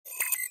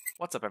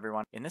What's up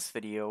everyone? In this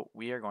video,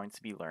 we are going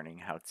to be learning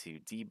how to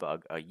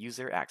debug a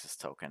user access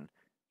token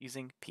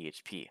using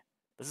PHP.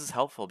 This is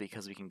helpful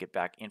because we can get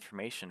back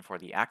information for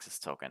the access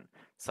token,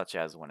 such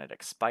as when it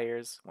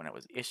expires, when it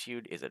was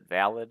issued, is it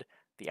valid,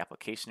 the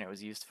application it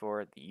was used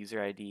for, the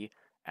user ID,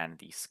 and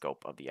the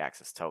scope of the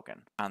access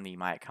token. On the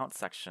My Account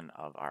section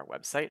of our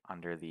website,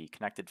 under the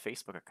Connected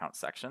Facebook Account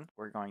section,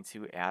 we're going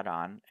to add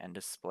on and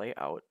display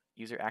out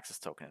user access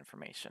token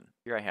information.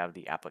 Here I have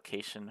the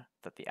application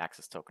that the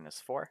access token is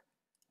for,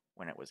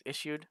 when it was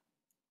issued,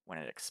 when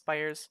it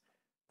expires,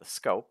 the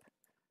scope,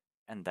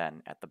 and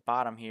then at the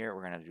bottom here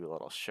we're going to do a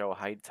little show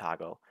hide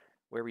toggle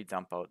where we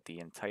dump out the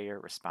entire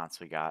response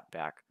we got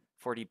back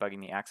for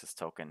debugging the access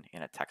token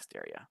in a text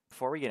area.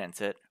 Before we get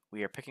into it,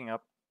 we are picking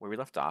up where we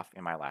left off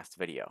in my last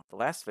video. The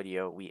last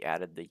video we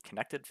added the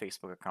connected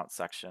Facebook account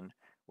section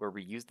where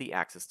we used the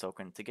access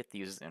token to get the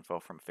user's info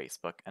from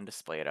Facebook and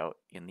display it out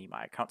in the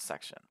My Account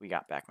section. We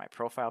got back my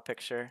profile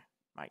picture,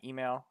 my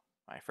email,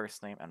 my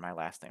first name, and my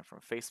last name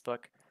from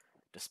Facebook,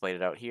 displayed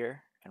it out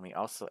here, and we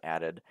also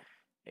added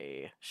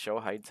a show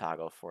hide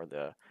toggle for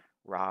the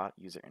raw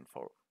user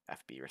info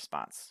FB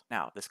response.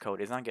 Now, this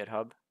code is on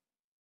GitHub,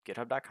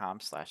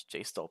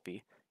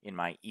 github.com/jstolpe in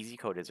my Easy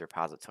Code Is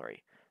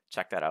repository.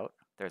 Check that out.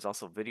 There's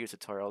also video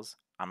tutorials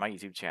on my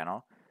YouTube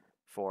channel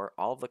for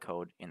all of the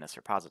code in this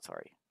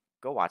repository.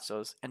 Go watch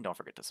those and don't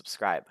forget to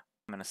subscribe.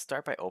 I'm going to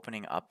start by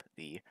opening up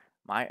the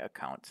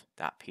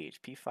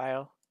myaccount.php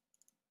file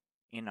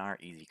in our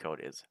Easy Code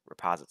Is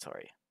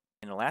repository.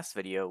 In the last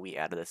video, we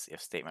added this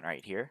if statement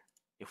right here.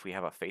 If we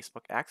have a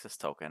Facebook access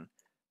token,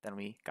 then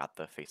we got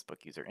the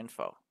Facebook user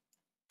info.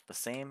 The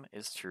same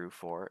is true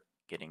for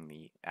getting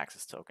the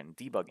access token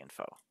debug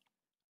info.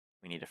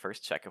 We need to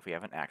first check if we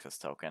have an access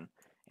token,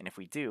 and if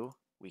we do,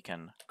 we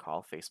can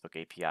call Facebook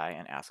API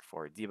and ask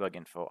for debug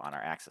info on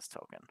our access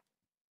token.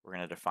 We're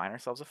going to define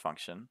ourselves a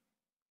function,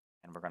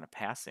 and we're going to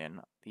pass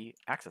in the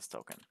access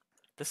token.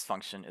 This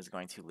function is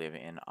going to live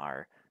in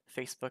our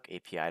Facebook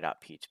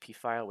API.php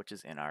file, which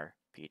is in our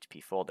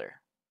PHP folder.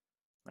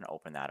 I'm going to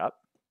open that up.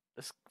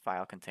 This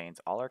file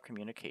contains all our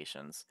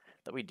communications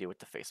that we do with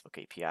the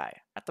Facebook API.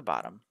 At the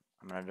bottom,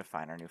 I'm going to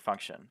define our new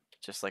function.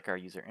 Just like our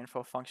user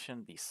info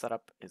function, the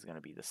setup is going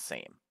to be the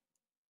same.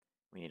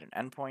 We need an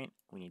endpoint,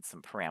 we need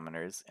some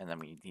parameters, and then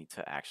we need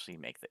to actually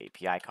make the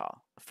API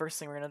call. The first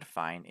thing we're going to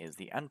define is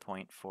the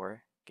endpoint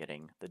for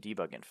getting the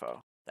debug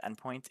info. The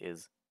endpoint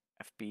is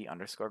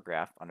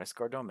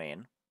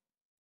fb_graph_domain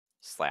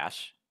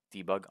 /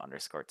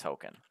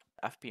 debug_token.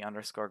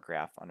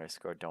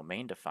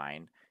 fb_graph_domain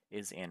define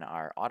is in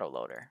our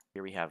autoloader.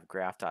 Here we have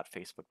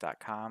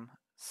graph.facebook.com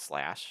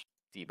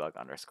 /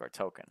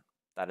 debug_token.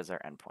 That is our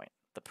endpoint.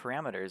 The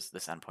parameters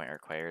this endpoint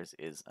requires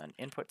is an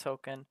input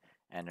token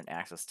and an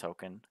access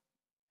token,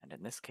 and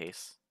in this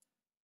case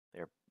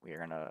we are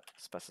going to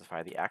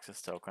specify the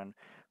access token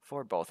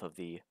for both of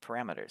the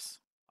parameters.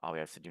 All we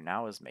have to do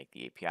now is make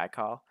the API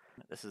call.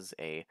 This is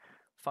a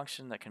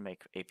function that can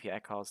make API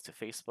calls to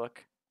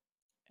Facebook,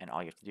 and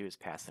all you have to do is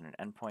pass in an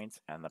endpoint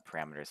and the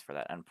parameters for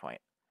that endpoint.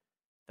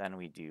 Then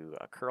we do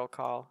a curl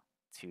call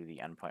to the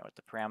endpoint with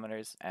the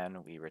parameters,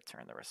 and we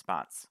return the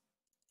response.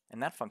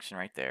 And that function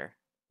right there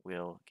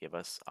will give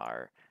us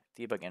our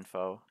debug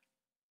info,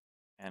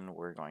 and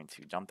we're going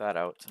to dump that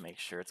out to make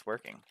sure it's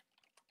working.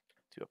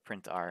 Do a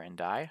print r and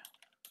die.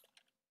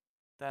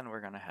 Then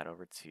we're going to head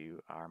over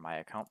to our My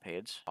Account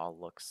page. All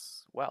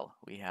looks well.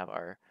 We have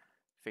our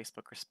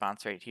Facebook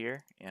response right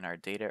here. In our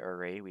data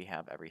array, we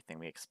have everything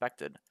we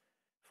expected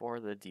for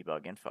the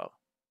debug info.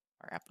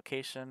 Our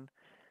application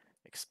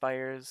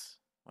expires,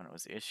 when it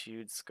was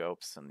issued,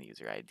 scopes, and the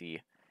user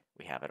ID.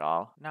 We have it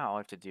all. Now all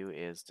I have to do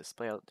is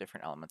display out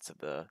different elements of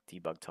the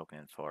debug token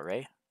info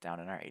array down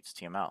in our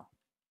HTML.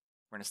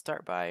 We're going to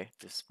start by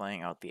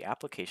displaying out the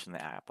application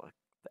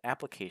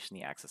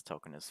the access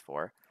token is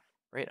for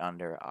right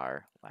under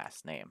our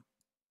last name.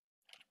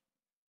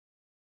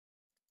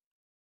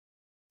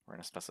 We're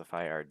going to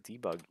specify our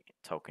debug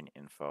token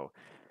info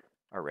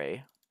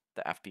array,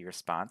 the FB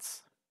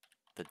response,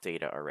 the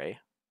data array,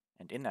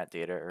 and in that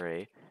data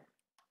array,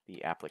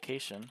 the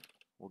application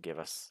will give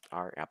us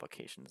our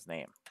application's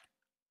name.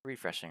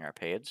 Refreshing our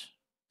page,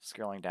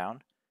 scrolling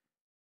down,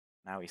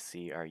 now we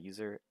see our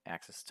user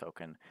access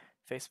token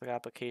Facebook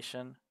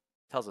application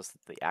tells us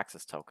that the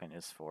access token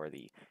is for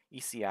the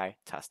ECI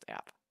test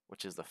app,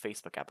 which is the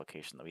Facebook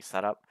application that we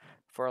set up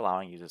for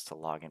allowing users to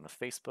log in with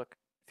Facebook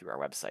through our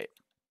website.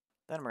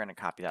 Then we're going to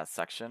copy that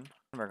section,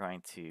 and we're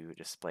going to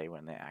display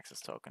when the access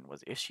token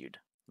was issued.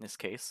 In this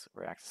case,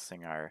 we're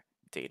accessing our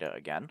data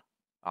again,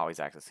 always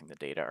accessing the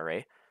data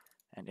array.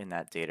 And in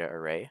that data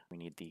array, we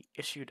need the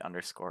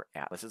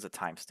issued_at. This is a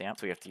timestamp,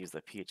 so we have to use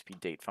the PHP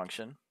date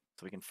function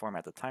so we can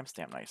format the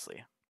timestamp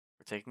nicely.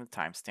 We're taking the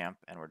timestamp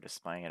and we're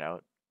displaying it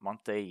out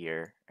month, day,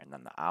 year, and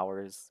then the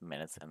hours,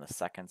 minutes, and the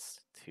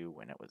seconds to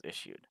when it was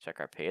issued. Check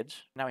our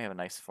page. Now we have a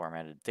nice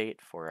formatted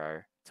date for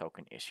our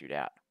token issued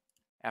at.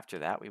 After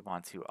that, we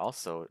want to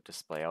also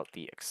display out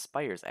the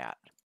expires at.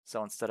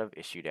 So instead of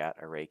issued at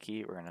array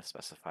key, we're going to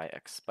specify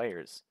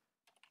expires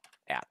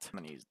at. I'm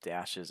going to use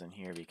dashes in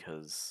here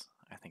because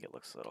I think it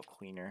looks a little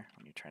cleaner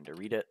when you're trying to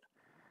read it.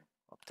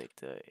 Update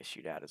the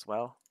issued at as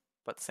well.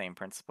 But same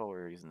principle,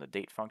 we're using the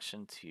date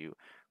function to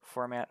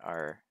format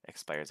our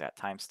expires at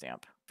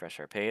timestamp. Refresh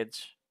our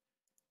page.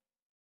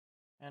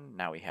 And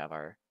now we have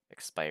our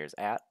expires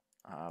at.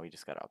 We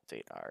just got to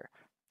update our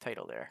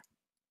title there.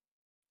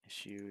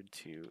 Issued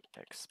to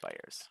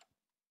expires.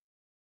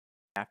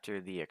 After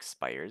the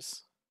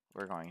expires,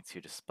 we're going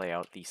to display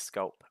out the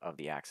scope of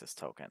the access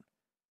token.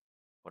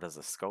 What does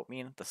the scope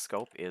mean? The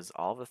scope is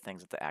all the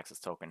things that the access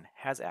token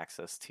has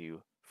access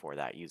to for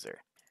that user.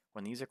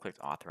 When the user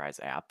clicked Authorize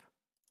App,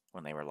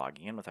 when they were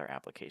logging in with our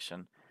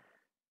application,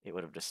 it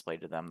would have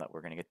displayed to them that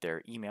we're going to get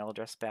their email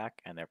address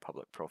back and their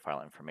public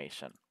profile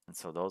information. And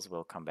so those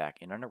will come back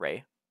in an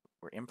array.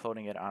 We're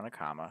imploding it on a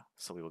comma,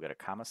 so we will get a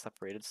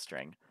comma-separated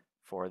string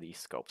for the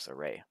scopes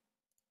array.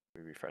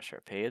 We refresh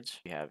our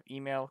page. We have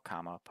email,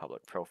 comma,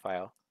 public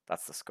profile.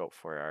 That's the scope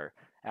for our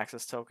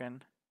access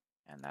token,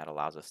 and that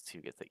allows us to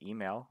get the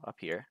email up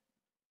here,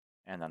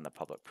 and then the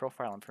public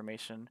profile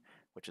information,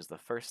 which is the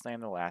first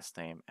name, the last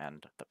name,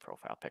 and the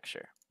profile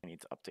picture. I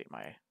need to update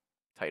my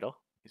title,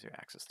 user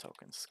access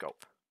token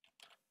scope.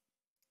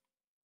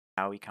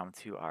 Now we come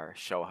to our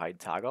show hide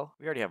toggle.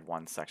 We already have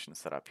one section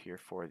set up here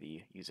for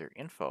the user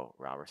info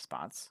raw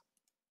response.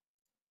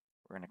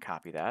 We're going to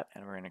copy that,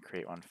 and we're going to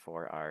create one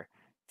for our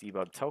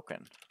debug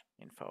token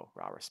info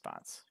raw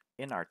response.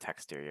 In our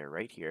text area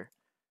right here,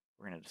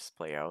 we're going to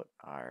display out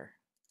our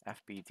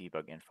FB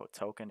debug info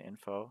token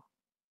info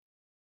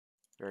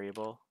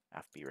variable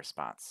FB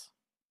response.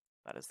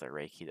 That is the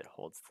array key that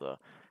holds the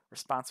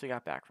response we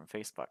got back from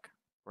Facebook.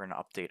 We're going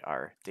to update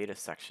our data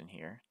section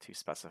here to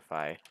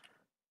specify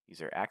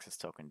user access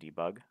token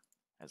debug,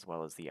 as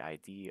well as the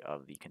ID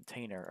of the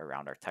container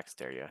around our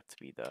text area to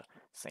be the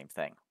same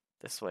thing.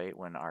 This way,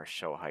 when our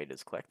show hide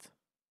is clicked,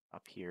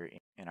 up here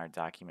in our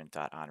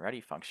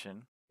document.onReady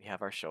function, we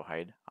have our show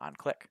hide on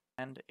click.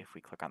 And if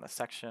we click on the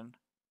section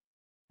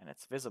and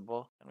it's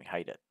visible, then we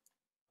hide it.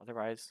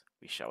 Otherwise,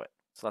 we show it.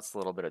 So that's a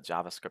little bit of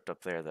JavaScript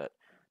up there that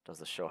does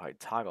the show hide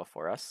toggle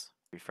for us.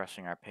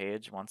 Refreshing our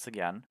page once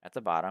again, at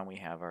the bottom we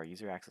have our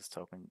user access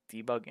token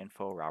debug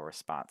info raw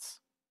response.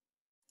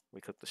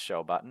 We click the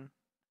show button,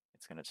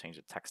 it's going to change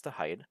the text to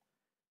hide,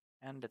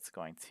 and it's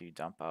going to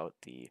dump out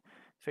the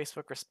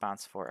Facebook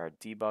response for our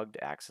debugged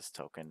access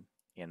token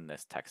in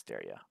this text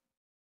area.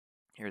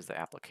 Here's the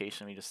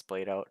application we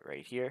displayed out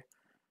right here.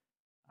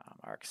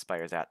 Our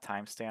expires at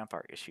timestamp,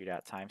 our issued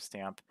at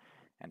timestamp,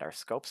 and our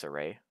scopes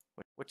array,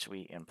 which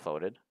we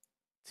imploded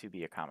to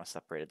be a comma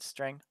separated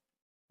string,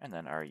 and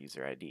then our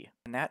user ID.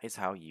 And that is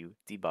how you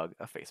debug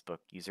a Facebook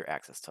user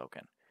access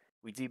token.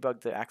 We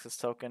debugged the access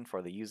token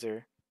for the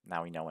user.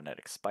 Now we know when it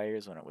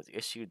expires, when it was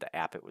issued, the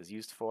app it was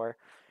used for,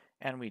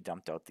 and we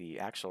dumped out the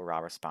actual raw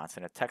response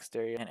in a text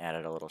area and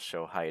added a little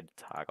show hide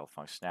toggle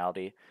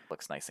functionality.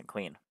 Looks nice and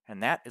clean.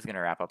 And that is going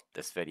to wrap up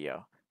this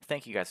video.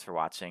 Thank you guys for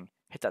watching.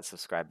 Hit that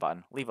subscribe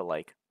button, leave a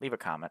like, leave a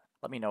comment.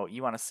 Let me know what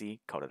you want to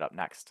see coded up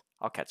next.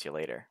 I'll catch you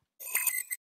later.